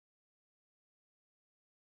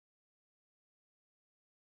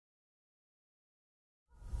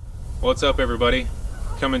What's up, everybody?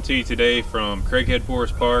 Coming to you today from Craighead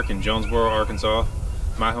Forest Park in Jonesboro, Arkansas,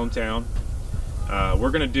 my hometown. We're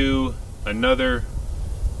gonna do another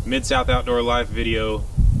Mid-South Outdoor Life video.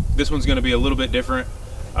 This one's gonna be a little bit different.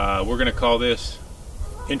 We're gonna call this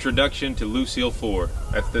Introduction to Lucille 4.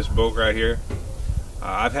 That's this boat right here.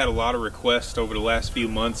 I've had a lot of requests over the last few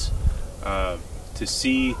months to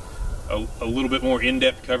see a little bit more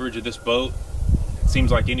in-depth coverage of this boat. It seems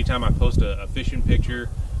like anytime I post a fishing picture,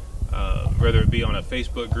 whether it be on a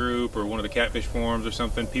Facebook group or one of the catfish forums or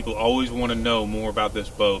something, people always want to know more about this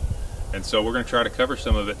boat. And so we're going to try to cover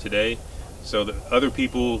some of it today so that other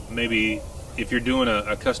people, maybe if you're doing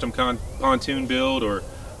a custom pontoon build or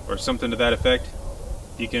something to that effect,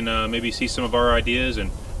 you can maybe see some of our ideas and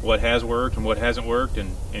what has worked and what hasn't worked,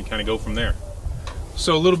 and kind of go from there.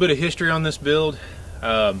 So a little bit of history on this build.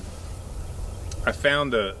 I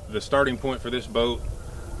found the starting point for this boat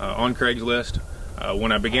on Craigslist.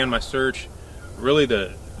 When I began my search, really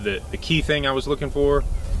the key thing I was looking for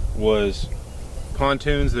was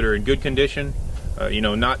pontoons that are in good condition, you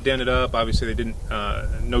know, not dented up. Obviously they didn't,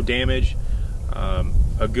 no damage,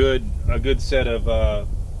 a good set of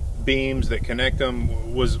beams that connect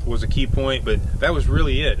them was a key point, but that was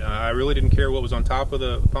really it. I really didn't care what was on top of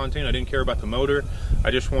the pontoon. I didn't care about the motor.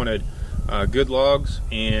 I just wanted good logs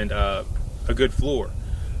and a good floor.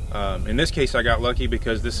 In this case I got lucky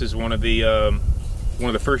because this is one of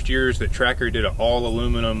the first years that Tracker did an all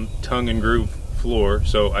aluminum tongue and groove floor,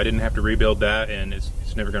 so I didn't have to rebuild that, and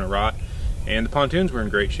it's never going to rot. And the pontoons were in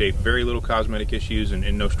great shape, very little cosmetic issues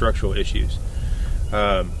and no structural issues.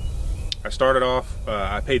 I started off,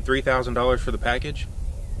 I paid $3,000 for the package.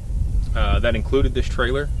 That included this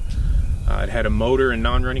trailer. It had a motor in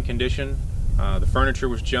non-running condition. The furniture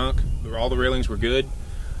was junk. All the railings were good.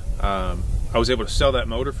 I was able to sell that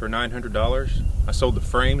motor for $900. I sold the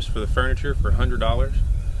frames for the furniture for $100.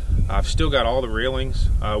 I've still got all the railings,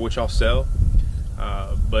 which I'll sell.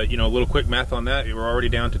 But you know, a little quick math on that, we're already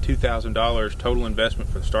down to $2,000 total investment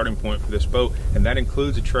for the starting point for this boat, and that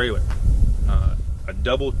includes a trailer.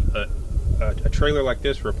 A trailer like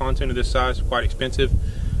this for a pontoon of this size is quite expensive,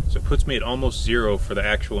 so it puts me at almost zero for the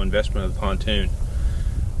actual investment of the pontoon.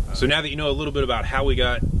 So now that you know a little bit about how we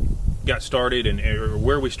got started or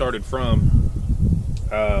where we started from,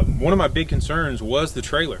 one of my big concerns was the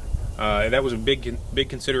trailer. That was a big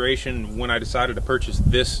consideration when I decided to purchase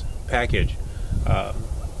this package.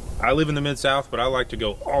 I live in the Mid-South, but I like to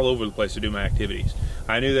go all over the place to do my activities.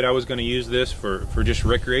 I knew that I was going to use this for just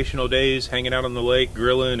recreational days, hanging out on the lake,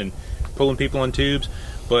 grilling and pulling people on tubes,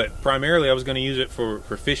 but primarily I was going to use it for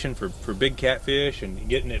fishing for big catfish and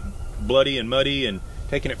getting it bloody and muddy and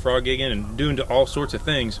taking it frog gigging and doing all sorts of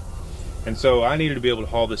things. And so I needed to be able to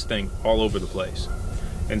haul this thing all over the place.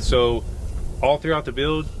 And so all throughout the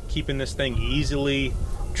build, keeping this thing easily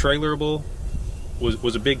trailerable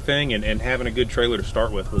was a big thing, and having a good trailer to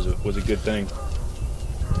start with was a good thing.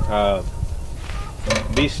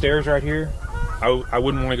 These stairs right here, I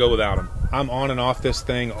wouldn't want to go without them. I'm on and off this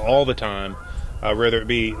thing all the time, whether it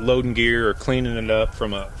be loading gear or cleaning it up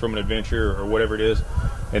from an adventure or whatever it is.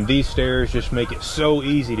 And these stairs just make it so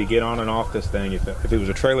easy to get on and off this thing. If it was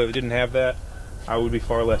a trailer that didn't have that, I would be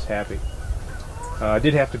far less happy. I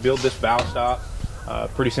did have to build this bow stop.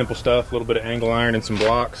 Pretty simple stuff, a little bit of angle iron and some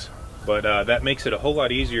blocks. But that makes it a whole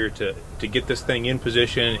lot easier to get this thing in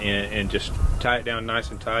position and just tie it down nice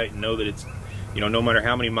and tight and know that it's, you know, no matter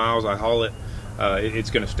how many miles I haul it, it's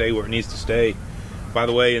going to stay where it needs to stay. By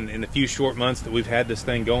the way, in the few short months that we've had this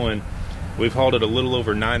thing going, we've hauled it a little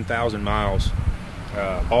over 9,000 miles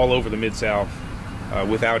all over the Mid-South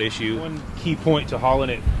without issue. One key point to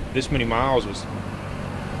hauling it this many miles was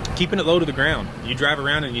keeping it low to the ground. You drive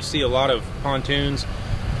around and you see a lot of pontoons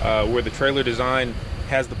where the trailer design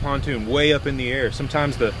has the pontoon way up in the air.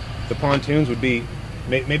 Sometimes the pontoons would be,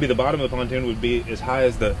 maybe the bottom of the pontoon would be as high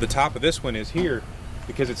as the top of this one is here,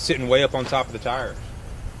 because it's sitting way up on top of the tires.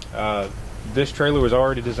 This trailer was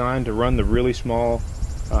already designed to run the really small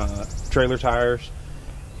trailer tires,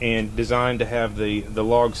 and designed to have the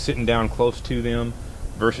logs sitting down close to them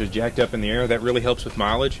versus jacked up in the air. That really helps with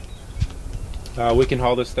mileage. We can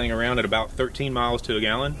haul this thing around at about 13 miles to a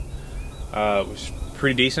gallon, which is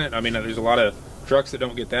pretty decent. I mean, there's a lot of trucks that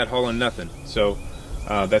don't get that hauling nothing, so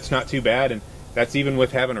that's not too bad, and that's even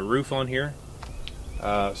with having a roof on here.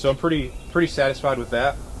 So I'm pretty satisfied with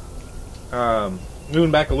that.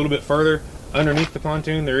 Moving back a little bit further, underneath the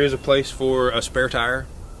pontoon there is a place for a spare tire.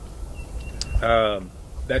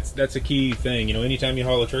 That's a key thing. You know, anytime you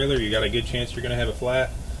haul a trailer, you got a good chance you're going to have a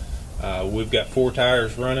flat. We've got 4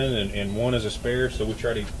 tires running and 1 is a spare, so we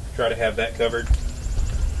try to have that covered.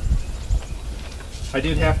 I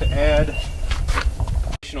did have to add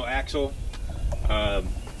additional axle.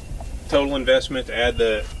 Total investment to add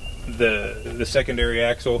the secondary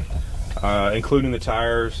axle, including the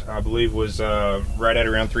tires, I believe was right at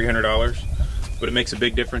around $300. But it makes a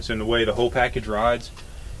big difference in the way the whole package rides.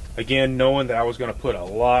 Again, knowing that I was going to put a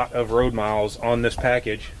lot of road miles on this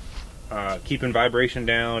package, keeping vibration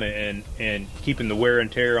down and keeping the wear and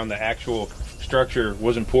tear on the actual structure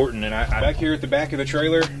was important. And back here at the back of the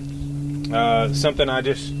trailer, something I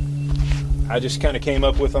just kind of came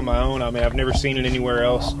up with on my own. I mean, I've never seen it anywhere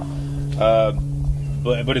else,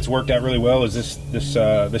 but it's worked out really well. Is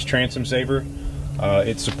this transom saver?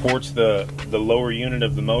 It supports the lower unit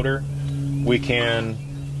of the motor. We can,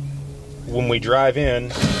 when we drive in,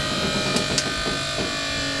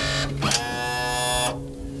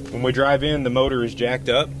 the motor is jacked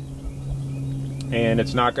up, and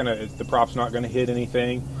the prop's not gonna hit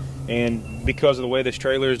anything. And because of the way this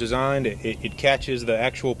trailer is designed, it catches the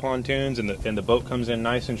actual pontoons, and the boat comes in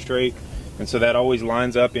nice and straight. And so that always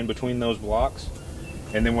lines up in between those blocks.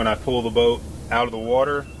 And then when I pull the boat out of the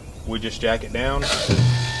water, we just jack it down.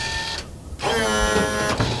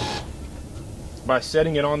 By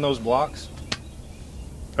setting it on those blocks,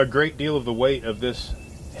 a great deal of the weight of this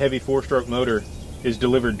heavy 4-stroke motor is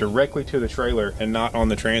delivered directly to the trailer and not on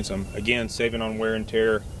the transom. Again, saving on wear and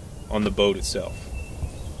tear on the boat itself.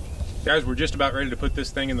 Guys, we're just about ready to put this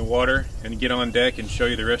thing in the water and get on deck and show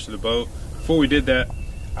you the rest of the boat. Before we did that,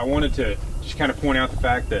 I wanted to just kind of point out the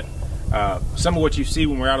fact that some of what you see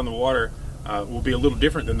when we're out on the water will be a little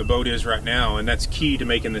different than the boat is right now, and that's key to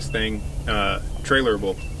making this thing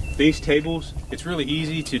trailerable. These tables, it's really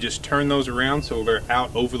easy to just turn those around so they're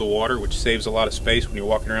out over the water, which saves a lot of space when you're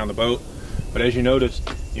walking around the boat. But as you notice,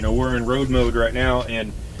 we're in road mode right now,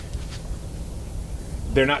 and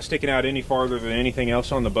they're not sticking out any farther than anything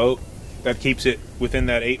else on the boat. That keeps it within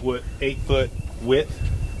that 8-foot width.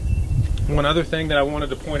 One other thing that I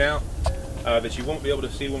wanted to point out that you won't be able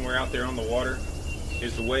to see when we're out there on the water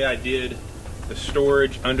is the way I did the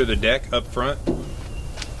storage under the deck up front.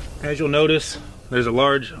 As you'll notice, there's a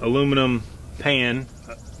large aluminum pan,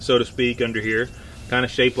 so to speak, under here, kind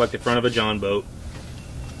of shaped like the front of a John boat.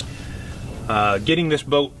 Getting this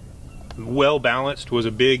boat well balanced was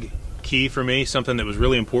a big key for me, something that was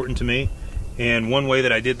really important to me. And one way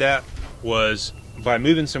that I did that was by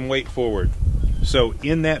moving some weight forward. So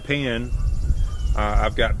in that pan,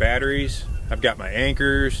 I've got batteries, I've got my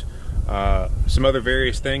anchors, some other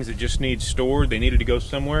various things that just need stored. They needed to go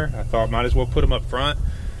somewhere. I thought might as well put them up front.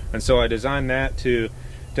 And so I designed that to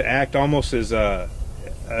act almost as a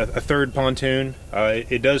third pontoon.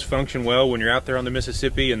 It does function well when you're out there on the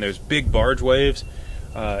Mississippi and there's big barge waves,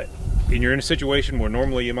 and you're in a situation where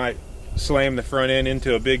normally you might slam the front end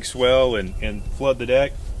into a big swell and flood the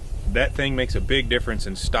deck. That thing makes a big difference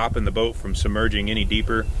in stopping the boat from submerging any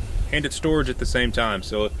deeper, and it's storage at the same time.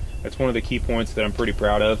 So that's one of the key points that I'm pretty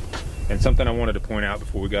proud of, and something I wanted to point out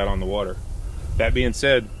before we got on the water. That being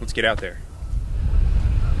said, let's get out there.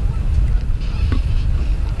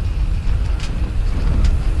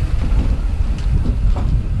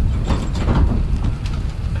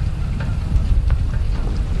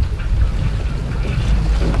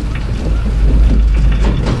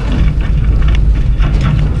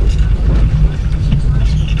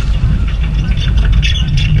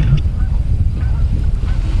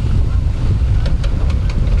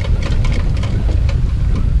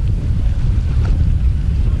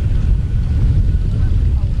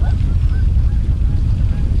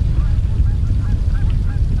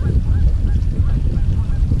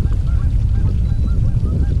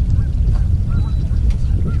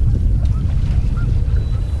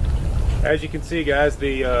 As you can see, guys,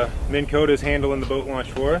 the Minn Kota is handling the boat launch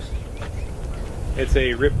for us. It's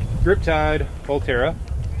a Riptide Volterra.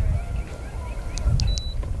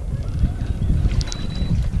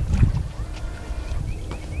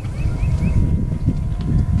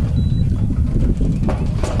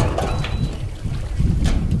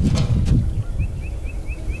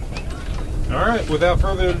 All right, without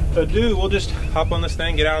further ado, we'll just hop on this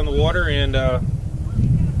thing, get out in the water, and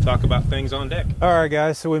talk about things on deck. All right,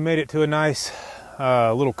 guys, so we made it to a nice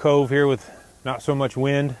little cove here with not so much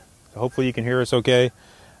wind. So hopefully you can hear us okay.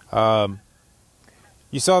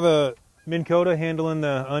 You saw the Minn Kota handling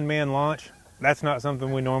the unmanned launch. That's not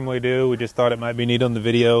something we normally do. We just thought it might be neat on the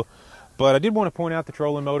video. But I did want to point out the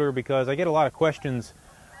trolling motor because I get a lot of questions,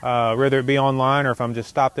 whether it be online or if I'm just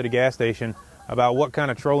stopped at a gas station, about what kind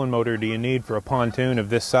of trolling motor do you need for a pontoon of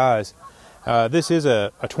this size. This is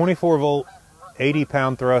a 24-volt,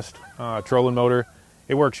 80-pound thrust trolling motor.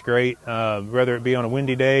 It works great, whether it be on a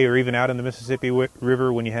windy day or even out in the Mississippi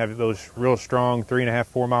River when you have those real strong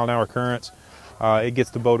 3.5–4 mile an hour currents. It gets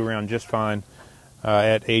the boat around just fine.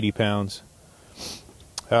 at 80 pounds.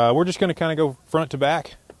 We're just going to kind of go front to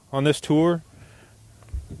back on this tour.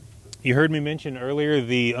 You heard me mention earlier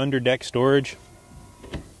the under-deck storage.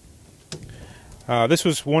 This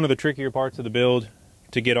was one of the trickier parts of the build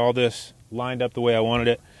to get all this lined up the way I wanted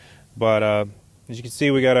it. But as you can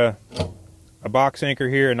see, we got a box anchor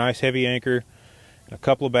here, a nice heavy anchor, a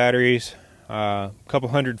couple of batteries, a couple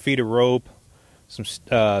 100 feet of rope,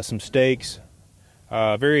 some stakes,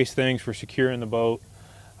 various things for securing the boat.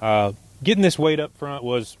 Getting this weight up front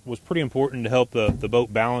was pretty important to help the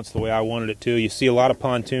boat balance the way I wanted it to. You see a lot of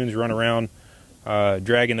pontoons run around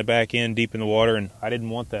dragging the back end deep in the water, and I didn't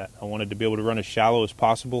want that. I wanted to be able to run as shallow as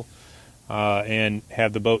possible and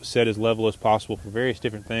have the boat set as level as possible for various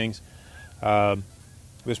different things.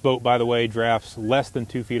 This boat, by the way, drafts less than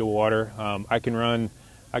 2 feet of water. I can run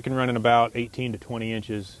in about 18 to 20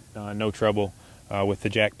 inches, no trouble with the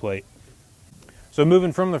jack plate. So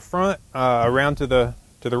moving from the front around to the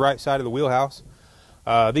right side of the wheelhouse,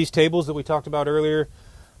 these tables that we talked about earlier,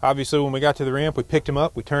 obviously when we got to the ramp, we picked them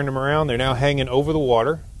up, we turned them around. They're now hanging over the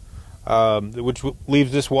water, which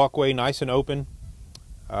leaves this walkway nice and open.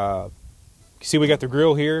 See, we got the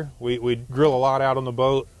grill here. We grill a lot out on the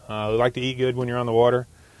boat. We like to eat good when you're on the water.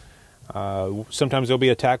 Sometimes there'll be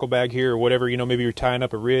a tackle bag here or whatever, maybe you're tying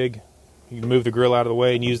up a rig. You can move the grill out of the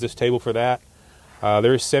way and use this table for that.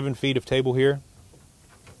 There is 7 feet of table here.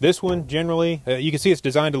 This one, generally, you can see it's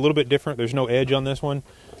designed a little bit different. There's no edge on this one,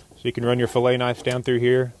 so you can run your fillet knives down through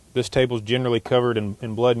here. This table's generally covered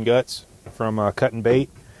in blood and guts from cutting bait.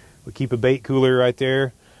 We keep a bait cooler right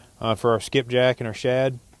there for our skipjack and our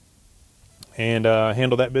shad, and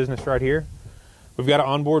handle that business right here. We've got an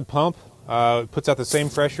onboard pump. It puts out the same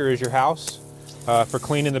pressure as your house for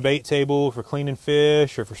cleaning the bait table, for cleaning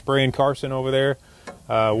fish, or for spraying Carson over there.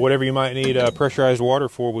 Whatever you might need pressurized water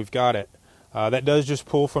for, we've got it. That does just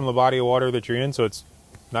pull from the body of water that you're in, so it's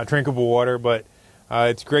not drinkable water, but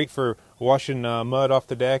it's great for washing mud off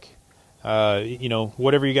the deck.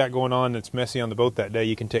 Whatever you got going on that's messy on the boat that day,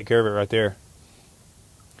 you can take care of it right there.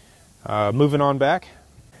 Moving on back.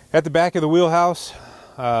 At the back of the wheelhouse,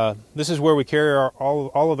 this is where we carry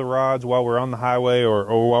all of the rods while we're on the highway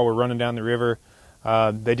or while we're running down the river.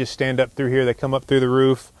 They just stand up through here. They come up through the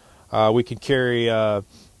roof. We could carry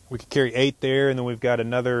 8 there, and then we've got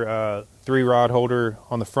another 3-rod holder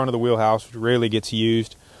on the front of the wheelhouse, which rarely gets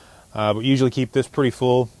used. But we usually keep this pretty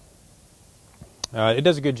full. It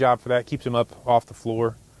does a good job for that. Keeps them up off the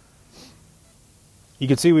floor. You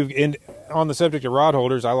can see on the subject of rod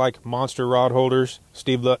holders, I like monster rod holders.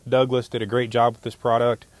 Steve Douglas did a great job with this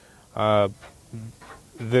product.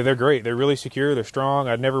 They're great. They're really secure. They're strong.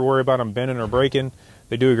 I'd never worry about them bending or breaking.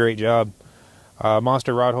 They do a great job.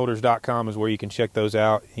 MonsterRodHolders.com is where you can check those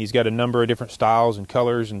out. He's got a number of different styles and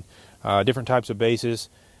colors and different types of bases,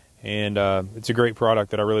 and it's a great product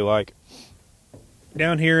that I really like.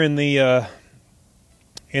 Down here in the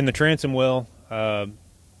transom well,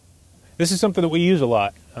 this is something that we use a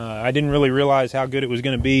lot. I didn't really realize how good it was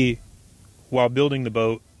going to be while building the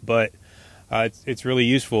boat, but it's really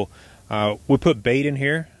useful. We put bait in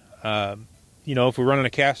here. If we're running a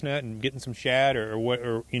cast net and getting some shad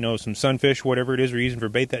or some sunfish, whatever it is we're using for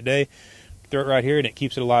bait that day, throw it right here and it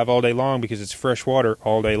keeps it alive all day long because it's fresh water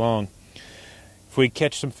all day long. If we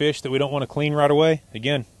catch some fish that we don't want to clean right away,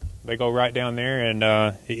 again, they go right down there, and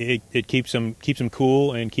it keeps them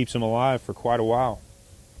cool and keeps them alive for quite a while.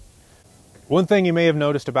 One thing you may have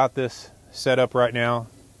noticed about this setup right now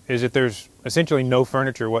is that there's essentially no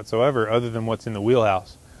furniture whatsoever other than what's in the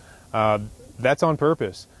wheelhouse. That's on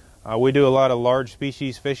purpose. We do a lot of large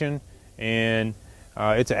species fishing, and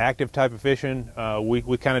it's an active type of fishing.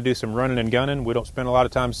 We kind of do some running and gunning. We don't spend a lot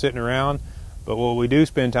of time sitting around, but what we do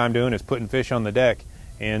spend time doing is putting fish on the deck,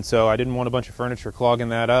 and so I didn't want a bunch of furniture clogging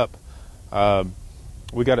that up.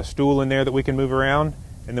 We got a stool in there that we can move around,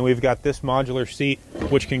 and then we've got this modular seat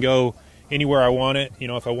which can go anywhere I want it.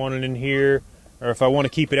 If I want it in here, or if I want to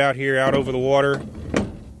keep it out here out over the water,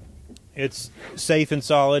 it's safe and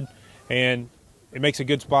solid, and it makes a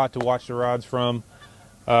good spot to watch the rods from.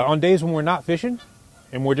 On days when we're not fishing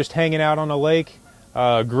and we're just hanging out on a lake,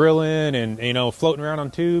 grilling and floating around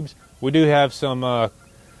on tubes, we do have some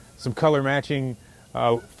color matching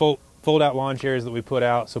fold out lawn chairs that we put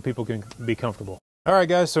out so people can be comfortable. All right,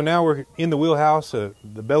 guys, so now we're in the wheelhouse, the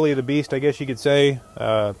belly of the beast, I guess you could say.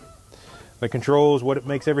 The controls, what it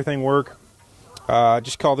makes everything work. I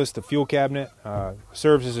just call this the fuel cabinet.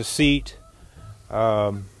 Serves as a seat.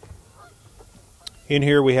 In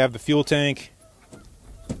here we have the fuel tank.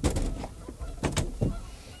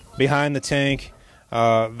 Behind the tank,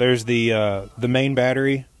 there's the main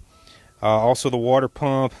battery. Also the water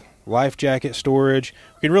pump, life jacket storage.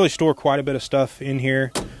 We can really store quite a bit of stuff in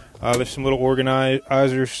here. There's some little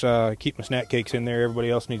organizers. Keep my snack cakes in there. Everybody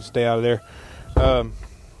else needs to stay out of there.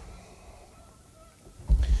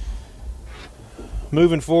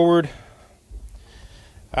 Moving forward,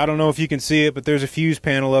 I don't know if you can see it, but there's a fuse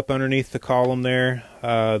panel up underneath the column there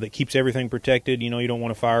that keeps everything protected. You know, you don't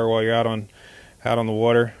want to fire while you're out on the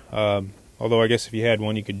water. Although I guess if you had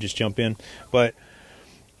one, you could just jump in. But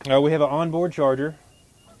we have an onboard charger.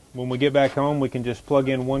 When we get back home, we can just plug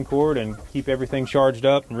in one cord and keep everything charged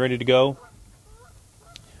up and ready to go.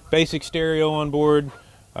 Basic stereo on board.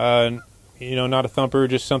 You know, not a thumper,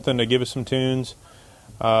 just something to give us some tunes.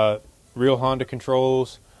 Real Honda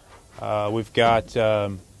controls. We've got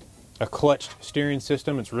a clutched steering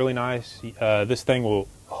system. It's really nice. This thing will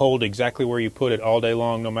hold exactly where you put it all day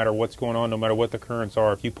long, no matter what's going on, no matter what the currents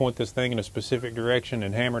are. If you point this thing in a specific direction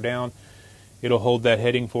and hammer down, it'll hold that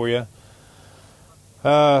heading for you.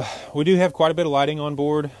 We do have quite a bit of lighting on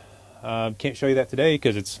board. Can't show you that today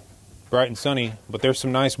because it's bright and sunny, but there's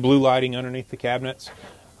some nice blue lighting underneath the cabinets.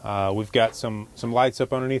 We've got some lights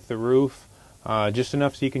up underneath the roof. Just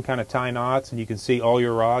enough so you can kind of tie knots and you can see all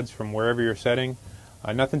your rods from wherever you're setting.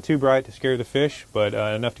 Nothing too bright to scare the fish, but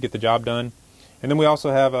enough to get the job done. And then we also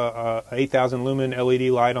have a 8,000 lumen LED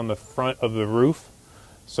light on the front of the roof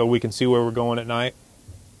so we can see where we're going at night.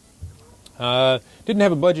 Didn't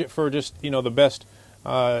have a budget for just, you know, the best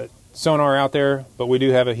sonar out there, but we do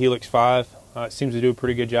have a Helix 5. It seems to do a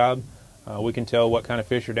pretty good job. We can tell what kind of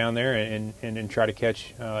fish are down there and try to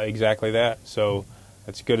catch exactly that. So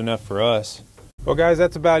that's good enough for us. Well guys,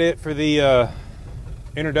 that's about it for the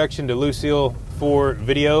introduction to Lucille 4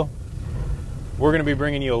 video. We're going to be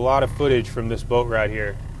bringing you a lot of footage from this boat right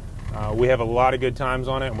here. We have a lot of good times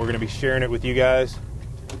on it, and we're going to be sharing it with you guys.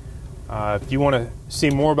 If you want to see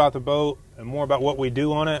more about the boat and more about what we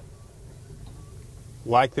do on it,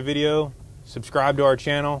 like the video, subscribe to our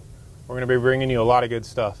channel. We're going to be bringing you a lot of good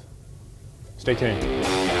stuff. Stay tuned.